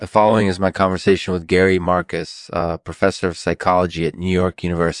The following is my conversation with Gary Marcus, professor of psychology at New York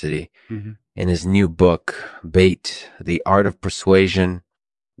University. In his new book, Bait, The Art of Persuasion,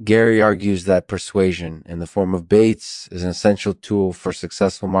 Gary argues that persuasion, in the form of baits, is an essential tool for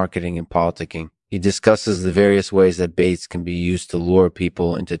successful marketing and politicking. He discusses the various ways that baits can be used to lure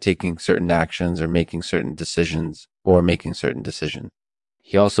people into taking certain actions or making certain decisions.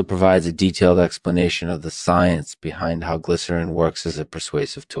 He also provides a detailed explanation of the science behind how glycerin works as a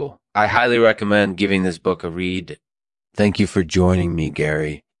persuasive tool. I highly recommend giving this book a read. Thank you for joining me,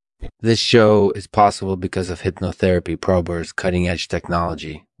 Gary. This show is possible because of Hypnotherapy Prober's cutting-edge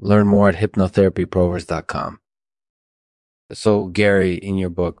technology. Learn more at hypnotherapyprobers.com. So, Gary, in your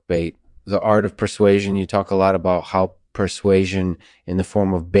book, Bait, The Art of Persuasion, you talk a lot about how persuasion in the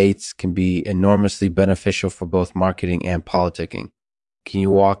form of baits can be enormously beneficial for both marketing and politicking. Can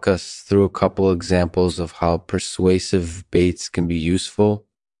you walk us through a couple examples of how persuasive baits can be useful?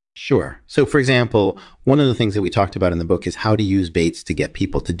 Sure. So, for example, one of the things that we talked about in the book is how to use baits to get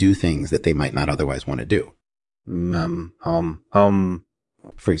people to do things that they might not otherwise want to do.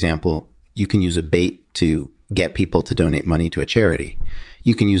 For example, you can use a bait to get people to donate money to a charity.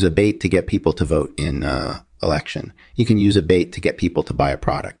 You can use a bait to get people to vote in an election. You can use a bait to get people to buy a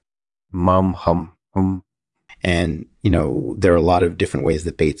product. And, there are a lot of different ways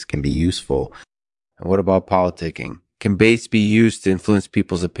that baits can be useful. And what about politicking? Can baits be used to influence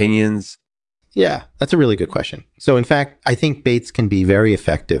people's opinions? Yeah, that's a really good question. So, in fact, I think baits can be very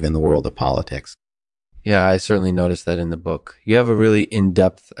effective in the world of politics. Yeah, I certainly noticed that in the book. You have a really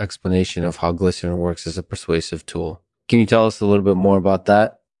in-depth explanation of how glycerin works as a persuasive tool. Can you tell us a little bit more about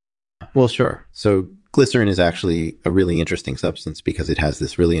that? Well, sure. So glycerin is actually a really interesting substance because it has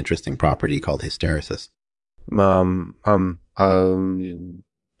this really interesting property called hysteresis.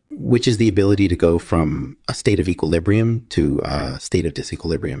 Which is the ability to go from a state of equilibrium to a state of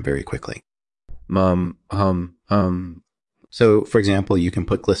disequilibrium very quickly. So, for example, you can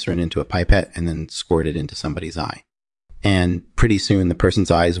put glycerin into a pipette and then squirt it into somebody's eye. And pretty soon the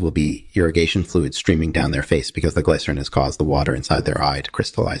person's eyes will be irrigation fluid streaming down their face because the glycerin has caused the water inside their eye to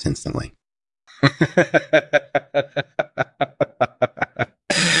crystallize instantly.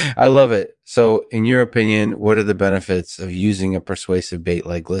 I love it. So, in your opinion, what are the benefits of using a persuasive bait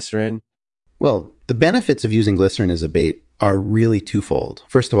like glycerin? Well, the benefits of using glycerin as a bait are really twofold.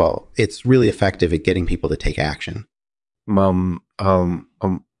 First of all, it's really effective at getting people to take action. And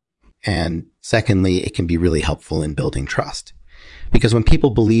secondly, it can be really helpful in building trust. Because when people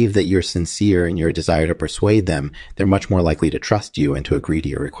believe that you're sincere in your desire to persuade them, they're much more likely to trust you and to agree to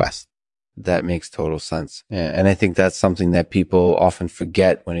your requests. That makes total sense. Yeah, and I think that's something that people often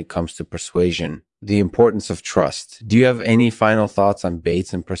forget when it comes to persuasion, the importance of trust. Do you have any final thoughts on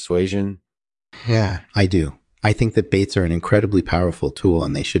baits and persuasion? Yeah, I do. I think that baits are an incredibly powerful tool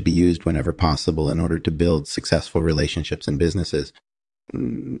and they should be used whenever possible in order to build successful relationships and businesses.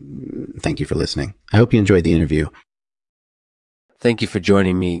 Thank you for listening. I hope you enjoyed the interview. Thank you for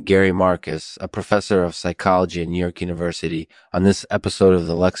joining me, Gary Marcus, a professor of psychology at New York University, on this episode of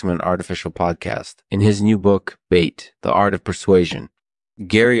the Lexman Artificial Podcast. In his new book, Bait, The Art of Persuasion,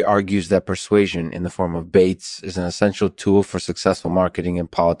 Gary argues that persuasion in the form of baits is an essential tool for successful marketing and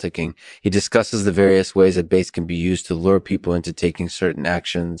politicking. He discusses the various ways that baits can be used to lure people into taking certain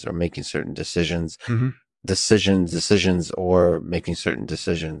actions or making certain decisions. Decisions or making certain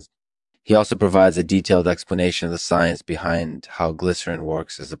decisions. He also provides a detailed explanation of the science behind how glycerin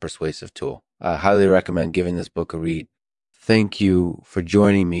works as a persuasive tool. I highly recommend giving this book a read. Thank you for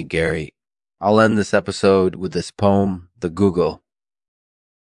joining me, Gary. I'll end this episode with this poem, The Google.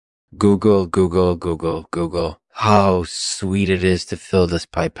 Google, Google, Google, Google. How sweet it is to fill this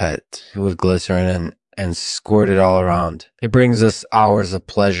pipette with glycerin and squirt it all around. It brings us hours of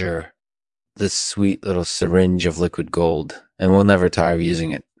pleasure. This sweet little syringe of liquid gold, and we'll never tire of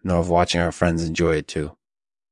using it, nor of watching our friends enjoy it too.